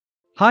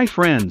Hi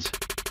friends!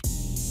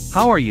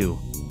 How are you?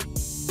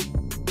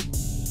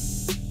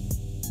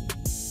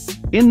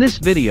 In this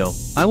video,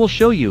 I will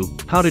show you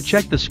how to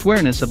check the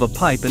squareness of a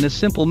pipe in a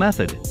simple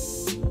method.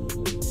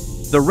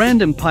 The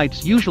random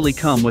pipes usually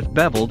come with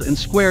beveled and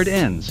squared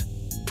ends.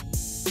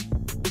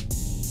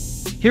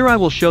 Here I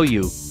will show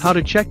you how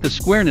to check the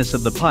squareness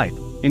of the pipe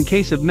in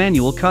case of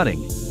manual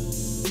cutting.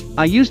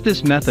 I use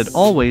this method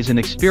always in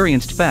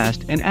experienced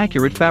fast and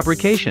accurate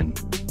fabrication.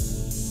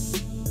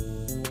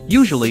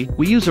 Usually,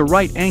 we use a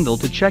right angle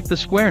to check the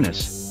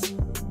squareness.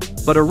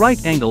 But a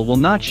right angle will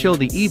not show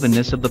the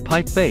evenness of the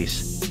pipe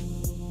face.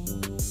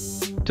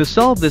 To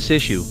solve this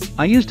issue,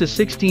 I used a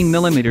 16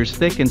 mm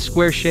thick and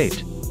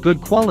square-shaped,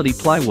 good quality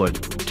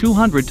plywood,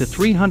 200 to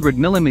 300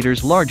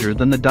 mm larger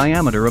than the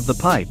diameter of the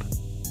pipe.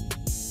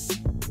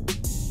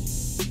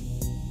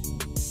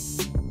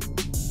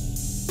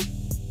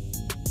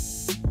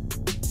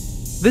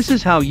 This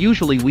is how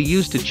usually we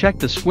use to check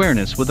the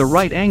squareness with a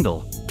right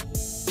angle.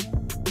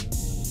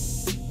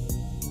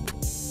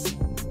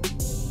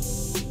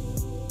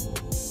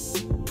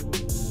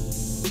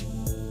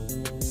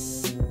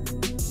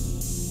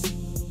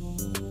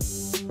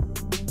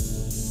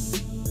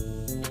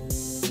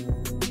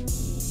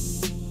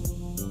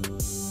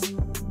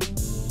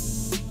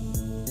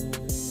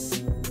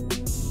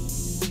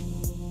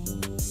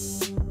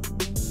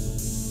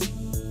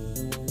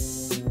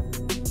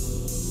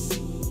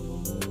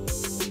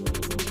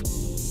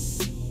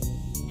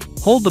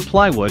 Hold the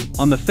plywood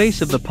on the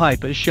face of the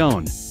pipe as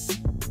shown.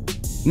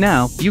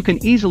 Now, you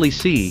can easily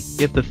see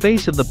if the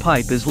face of the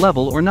pipe is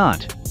level or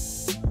not.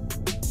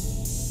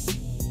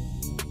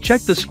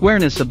 Check the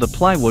squareness of the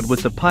plywood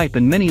with the pipe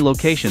in many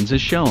locations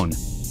as shown.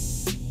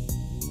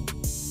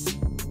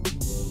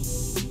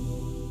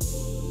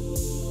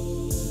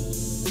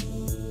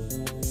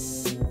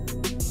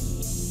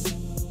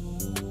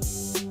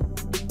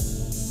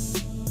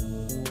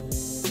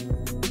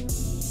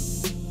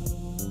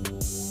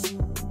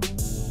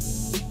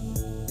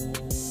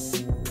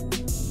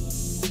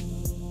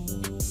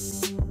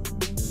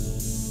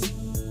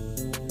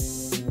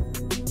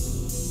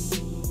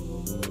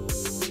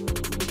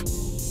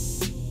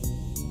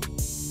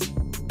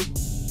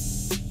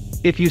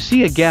 If you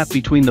see a gap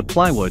between the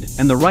plywood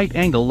and the right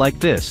angle like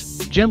this,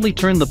 gently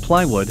turn the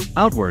plywood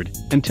outward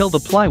until the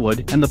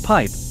plywood and the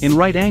pipe in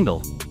right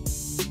angle.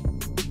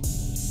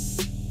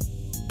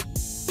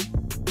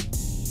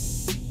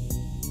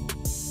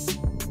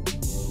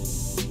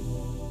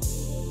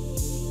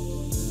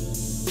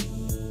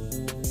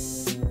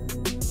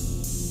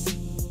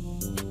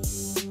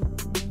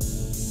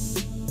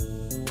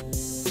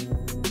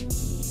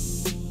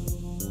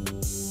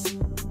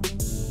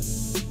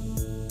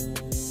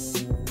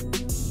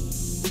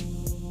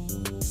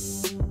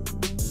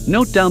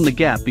 Note down the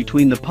gap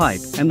between the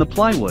pipe and the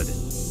plywood.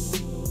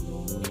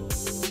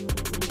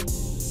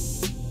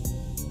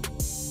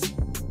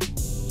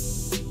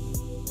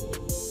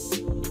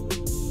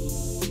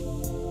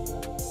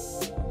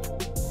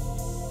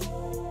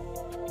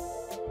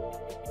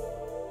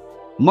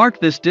 Mark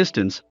this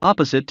distance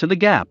opposite to the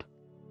gap.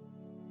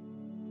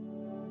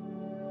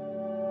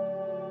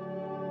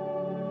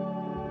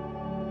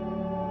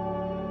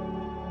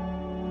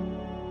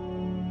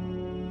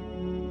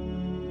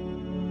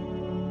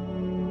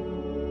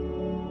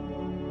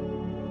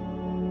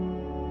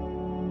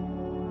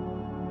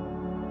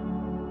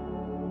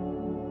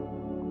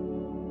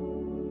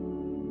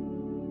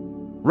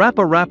 Wrap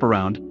a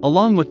wraparound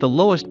along with the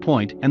lowest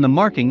point and the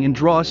marking and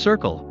draw a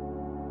circle.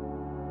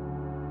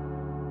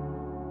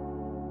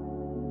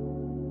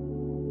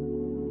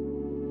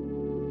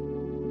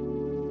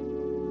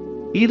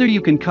 Either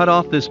you can cut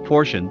off this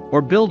portion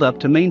or build up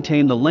to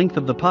maintain the length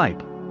of the pipe.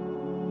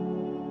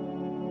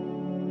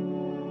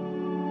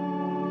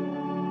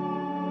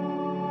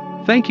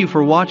 Thank you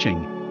for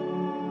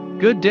watching.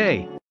 Good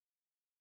day.